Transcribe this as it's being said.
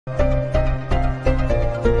The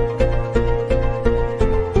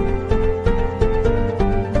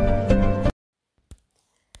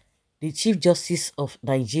Chief Justice of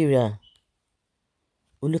Nigeria,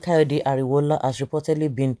 Ariwoola, has reportedly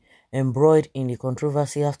been embroiled in the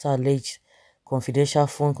controversy after alleged confidential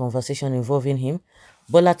phone conversation involving him,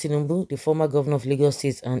 Bola Tinubu, the former governor of Lagos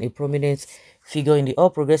State and a prominent figure in the All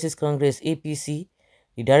Progressives Congress (APC),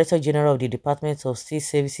 the Director General of the Department of State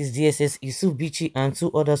Services (DSS), Yusuf Bichi, and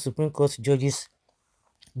two other Supreme Court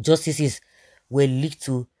justices were leaked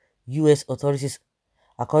to U.S. authorities.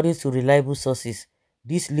 According to reliable sources,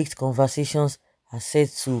 these leaked conversations are said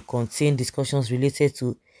to contain discussions related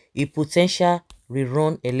to a potential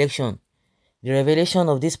rerun election. The revelation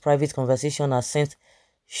of this private conversation has sent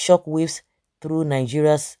shockwaves through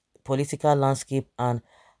Nigeria's political landscape and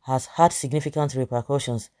has had significant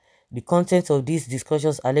repercussions. The content of these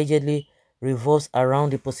discussions allegedly revolves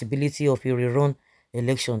around the possibility of a rerun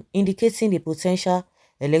election, indicating the potential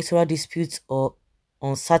electoral disputes or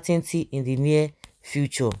uncertainty in the near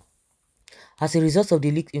future. As a result of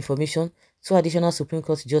the leaked information, two additional Supreme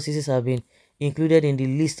Court justices have been included in the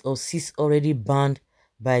list of 6 already banned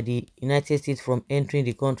by the United States from entering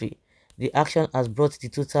the country. The action has brought the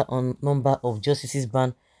total number of justices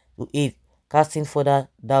banned to 8, casting further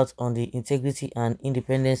doubt on the integrity and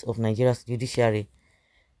independence of Nigeria's judiciary.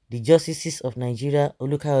 The Justices of Nigeria,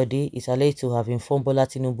 is alleged to have informed Bola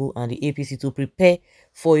Tinubu and the APC to prepare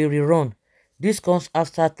for a rerun. This comes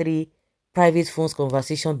after 3 private phone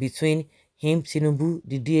conversations between him, Tinubu,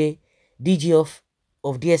 the DG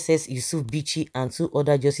of DSS, Yusuf Bichi, and 2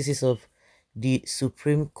 other justices of the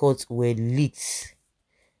Supreme Court were leaked.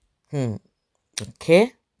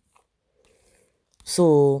 Okay.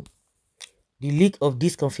 So, the leak of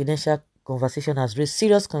this confidential conversation has raised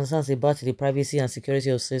serious concerns about the privacy and security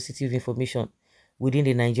of sensitive information within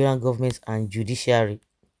the Nigerian government and judiciary.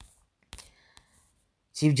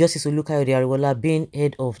 Chief Justice Ariwoola, being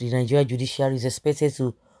head of the Nigerian judiciary, is expected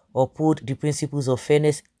to uphold the principles of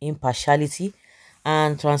fairness, impartiality,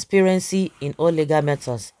 and transparency in all legal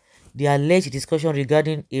matters. The alleged discussion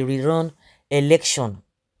regarding a rerun election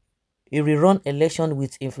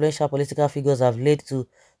with influential political figures have led to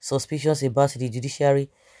suspicions about the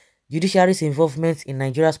judiciary's involvement in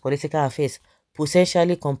Nigeria's political affairs,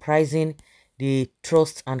 potentially comprising the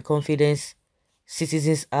trust and confidence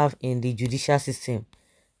citizens have in the judicial system.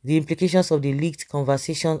 The implications of the leaked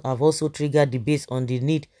conversation have also triggered debates on the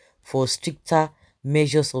need for stricter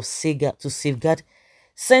measures to safeguard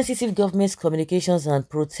sensitive government communications and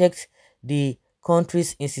protect the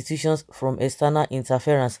country's institutions from external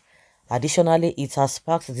interference. Additionally, it has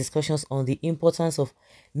sparked discussions on the importance of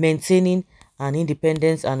maintaining an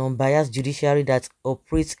independent and unbiased judiciary that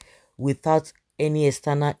operates without any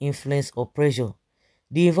external influence or pressure.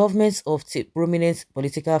 The involvement of prominent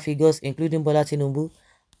political figures, including Bola Tinubu,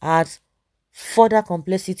 adds further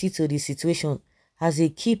complexity to the situation. As a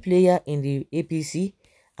key player in the APC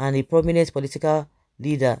and a prominent political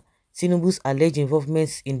leader, Tinubu's alleged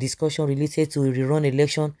involvement in discussion related to a rerun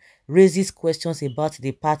election raises questions about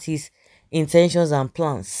the party's intentions and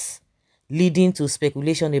plans, leading to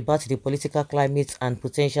speculation about the political climate and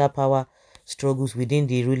potential power struggles within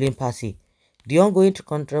the ruling party. The ongoing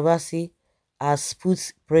controversy has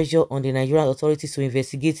put pressure on the Nigerian authorities to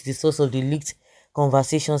investigate the source of the leaked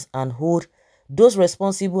conversations and hold those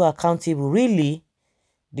responsible accountable. Really,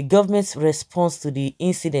 the government's response to the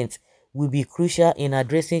incident will be crucial in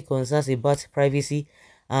addressing concerns about privacy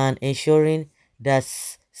and ensuring that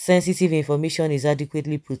sensitive information is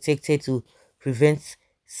adequately protected to prevent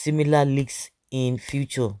similar leaks in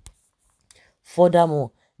future.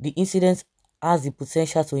 Furthermore, the incident has the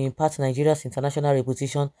potential to impact Nigeria's international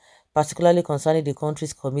reputation, particularly concerning the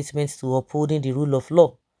country's commitment to upholding the rule of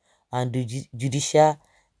law and the judicial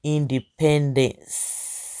independence.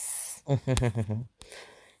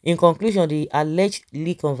 In conclusion, the alleged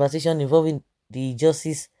leak conversation involving the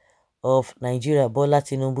Justice of Nigeria, Bola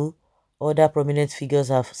Tinubu, other prominent figures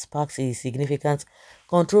have sparked a significant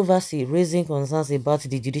controversy, raising concerns about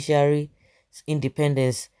the judiciary's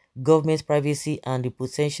independence, government privacy, and the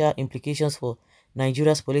potential implications for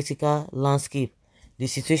Nigeria's political landscape. The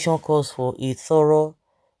situation calls for a thorough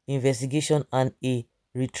investigation and a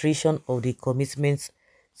reiteration of the commitments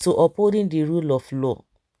to upholding the rule of law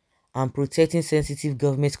and protecting sensitive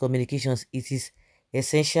government communications. It is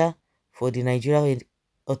essential for the Nigerian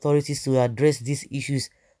authorities to address these issues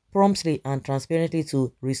promptly and transparently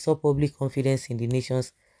to restore public confidence in the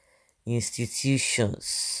nation's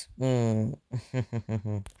institutions.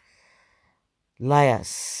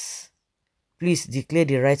 Liars, please declare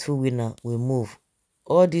the rightful winner. We move.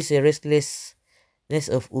 All this restless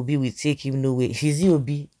of Obi will take him nowhere. Is it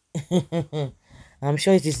Obi? I'm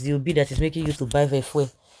sure it is the Obi that is making you to buy the fuel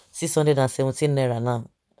 617 naira now.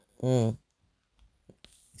 Mm,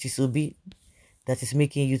 it is Obi that is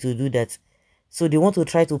making you to do that. So they want to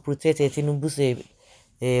try to protect Tinubu's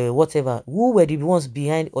whatever. Who were the ones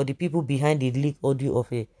behind, or the people behind the leak audio of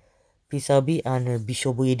Pisabi and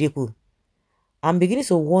Bishop Oyedepo? I'm beginning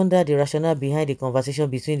to wonder the rationale behind the conversation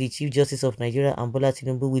between the Chief Justice of Nigeria and Bola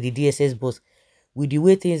Tinubu with the DSS boss. With the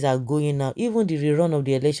way things are going now, even the rerun of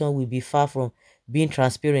the election will be far from being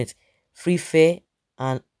transparent, free, fair,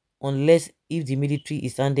 and unless if the military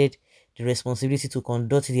is handed the responsibility to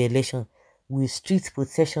conduct the election with strict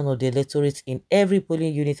protection of the electorate in every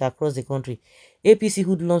polling unit across the country. APC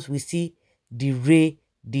hoodlums will see derail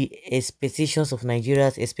the expectations of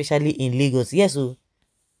Nigerians, especially in Lagos. Yes, so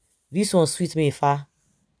this one sweet me far.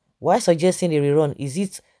 Why suggesting a rerun? Is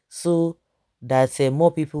it so that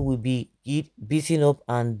more people will be beaten up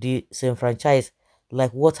and disenfranchised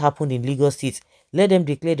like what happened in Lagos State? Let them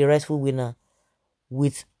declare the rightful winner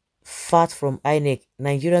with fat from INEC.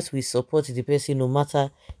 Nigerians will support the person no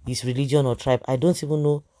matter his religion or tribe. I don't even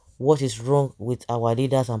know what is wrong with our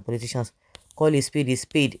leaders and politicians. Call a spade a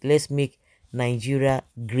spade. Let's make Nigeria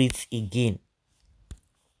great again.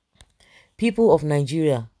 People of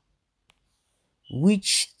Nigeria,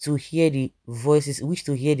 wish to hear the voices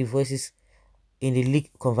in the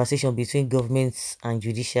leaked conversation between governments and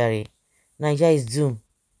judiciary. Nigeria is doomed.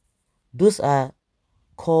 Those are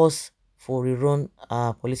calls for rerun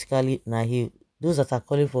are politically naive. Those that are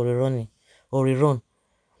calling for rerunning or rerun,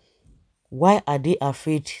 why are they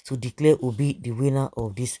afraid to declare Obi the winner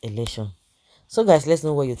of this election? So guys, let's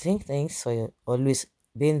know what you think. Thanks for your always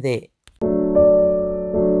being there.